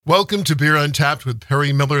Welcome to Beer Untapped with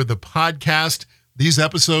Perry Miller, the podcast. These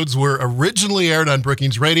episodes were originally aired on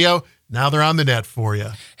Brookings Radio. Now they're on the net for you.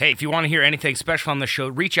 Hey, if you want to hear anything special on the show,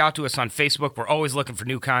 reach out to us on Facebook. We're always looking for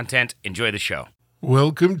new content. Enjoy the show.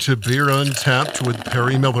 Welcome to Beer Untapped with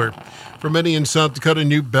Perry Miller. For many in South Dakota,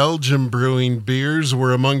 New Belgium Brewing beers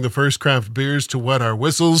were among the first craft beers to wet our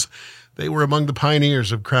whistles. They were among the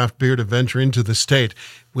pioneers of craft beer to venture into the state.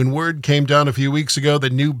 When word came down a few weeks ago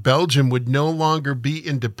that New Belgium would no longer be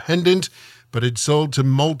independent, but had sold to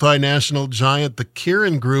multinational giant the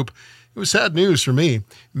Kirin Group, it was sad news for me.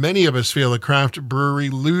 Many of us feel a craft brewery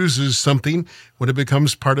loses something when it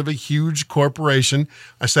becomes part of a huge corporation.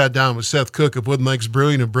 I sat down with Seth Cook of Wooden Legs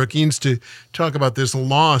Brewing of Brookings to talk about this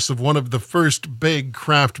loss of one of the first big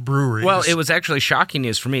craft breweries. Well, it was actually shocking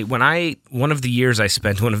news for me. One of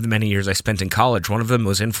the many years I spent in college, one of them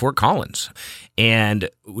was in Fort Collins. And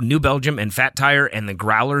New Belgium and Fat Tire and the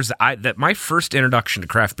Growlers, that my first introduction to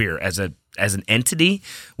craft beer as an entity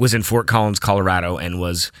was in Fort Collins, Colorado, and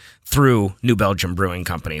was through New Belgium Brewing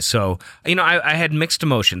Company. So, I had mixed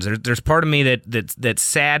emotions. There's part of me that's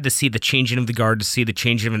sad to see the changing of the guard, to see the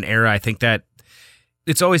changing of an era. I think that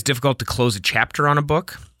it's always difficult to close a chapter on a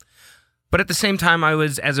book. But at the same time, I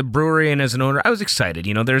was, as a brewery and as an owner, I was excited.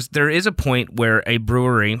 There is a point where a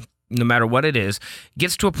brewery, no matter what it is,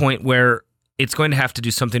 gets to a point where it's going to have to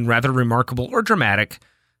do something rather remarkable or dramatic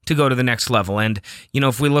to go to the next level. And,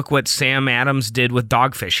 if we look what Sam Adams did with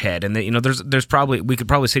Dogfish Head, and we could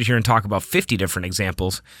probably sit here and talk about 50 different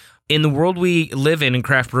examples. In the world we live in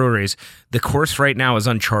craft breweries, the course right now is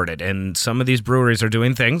uncharted, and some of these breweries are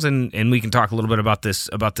doing things, and we can talk a little bit about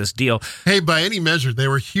this deal. Hey, by any measure, they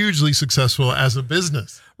were hugely successful as a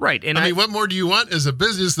business. Right, and I mean, what more do you want as a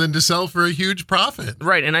business than to sell for a huge profit?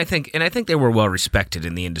 Right, and I think they were well respected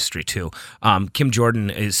in the industry too. Kim Jordan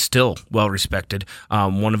is still well respected.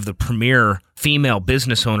 One of the premier female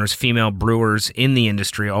business owners, female brewers in the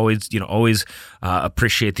industry. Always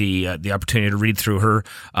appreciate the opportunity to read through her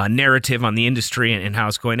narrative on the industry and how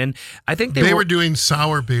it's going. And I think they were doing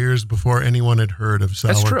sour beers before anyone had heard of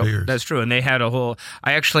sour beers. That's true. And they had I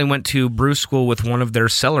actually went to brew school with one of their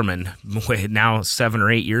cellarmen now 7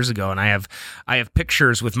 or 8 years ago, and I have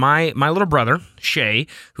pictures with my little brother Shay,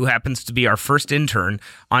 who happens to be our first intern.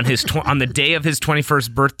 On his on the day of his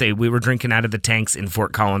 21st birthday, we were drinking out of the tanks in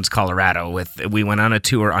Fort Collins, Colorado. We went on a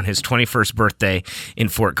tour on his 21st birthday in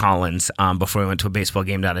Fort Collins before we went to a baseball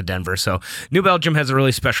game down in Denver. So New Belgium has a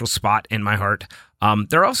really special spot in my heart.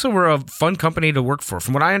 They also were a fun company to work for,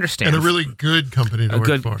 from what I understand. And a really good company to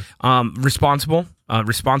work for.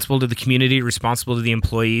 Responsible to the community, responsible to the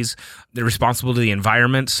employees, they're responsible to the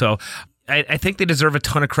environment. So I think they deserve a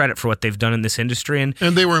ton of credit for what they've done in this industry. And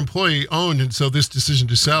they were employee-owned, and so this decision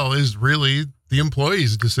to sell is really the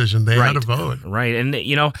employees' decision. They had a vote. Right, and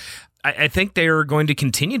I think they are going to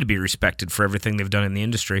continue to be respected for everything they've done in the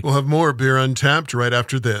industry. We'll have more Beer Untapped right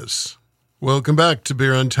after this. Welcome back to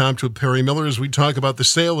Beer Untapped with Perry Miller as we talk about the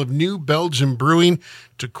sale of New Belgium Brewing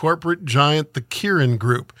to corporate giant the Kirin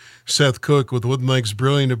Group. Seth Cook with Wooden Legs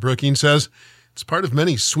Brewing of Brookings says it's part of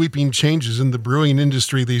many sweeping changes in the brewing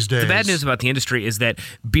industry these days. The bad news about the industry is that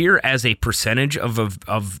beer as a percentage of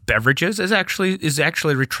beverages is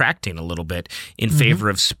actually retracting a little bit in favor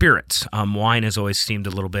of spirits. Wine has always seemed a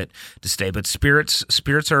little bit to stay, but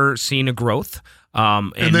spirits are seeing a growth.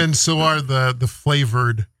 And then so are the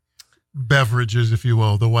flavored beverages, if you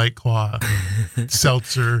will, the White Claw,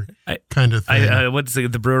 seltzer kind of thing. What's the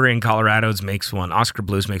brewery in Colorado makes one? Oscar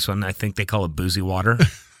Blues makes one. I think they call it Boozy Water.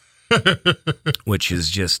 Which is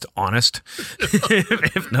just honest,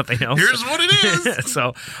 if nothing else. Here's what it is.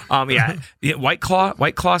 So, White Claw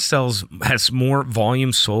has more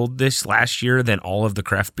volume sold this last year than all of the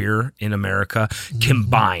craft beer in America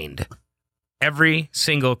combined. Every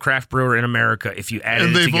single craft brewer in America, if you add it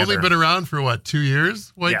together. And they've only been around for 2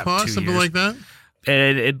 years? White Claw, something like that?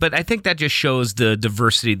 But I think that just shows the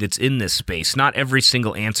diversity that's in this space. Not every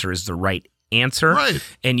single answer is the right answer. Right.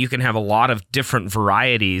 And you can have a lot of different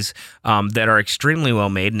varieties that are extremely well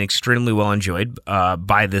made and extremely well enjoyed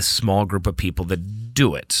by this small group of people that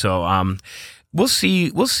do it. So we'll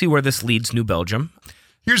see where this leads New Belgium.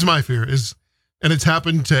 Here's my fear and it's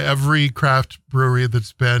happened to every craft brewery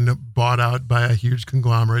that's been bought out by a huge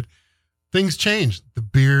conglomerate. Things change. The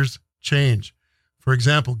beers change. For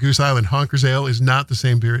example, Goose Island Honkers Ale is not the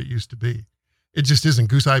same beer it used to be. It just isn't.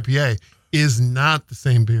 Goose IPA is not the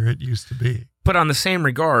same beer it used to be. But on the same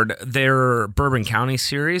regard, their Bourbon County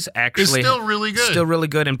series actually is still really good. Still really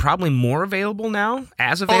good, and probably more available now,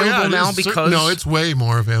 because no, it's way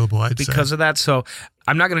more available, I'd say. Because of that. So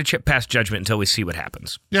I'm not going to pass judgment until we see what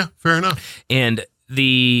happens. Yeah, fair enough. And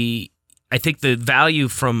I think the value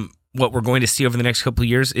from what we're going to see over the next couple of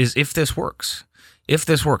years is if this works. If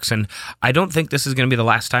this works, and I don't think this is going to be the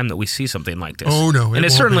last time that we see something like this. Oh, no. And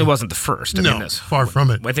it certainly wasn't the first. Far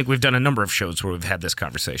from it. I think we've done a number of shows where we've had this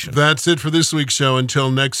conversation. That's it for this week's show.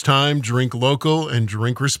 Until next time, drink local and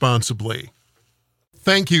drink responsibly.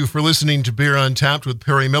 Thank you for listening to Beer Untapped with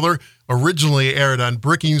Perry Miller, originally aired on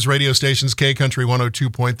Brookings radio stations K-Country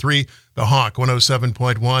 102.3, The Hawk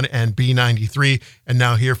 107.1, and B93, and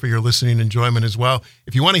now here for your listening enjoyment as well.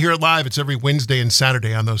 If you want to hear it live, it's every Wednesday and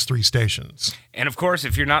Saturday on those 3 stations. And of course,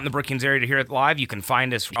 if you're not in the Brookings area to hear it live, you can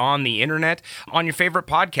find us on the internet, on your favorite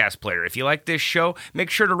podcast player. If you like this show, make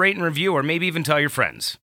sure to rate and review, or maybe even tell your friends.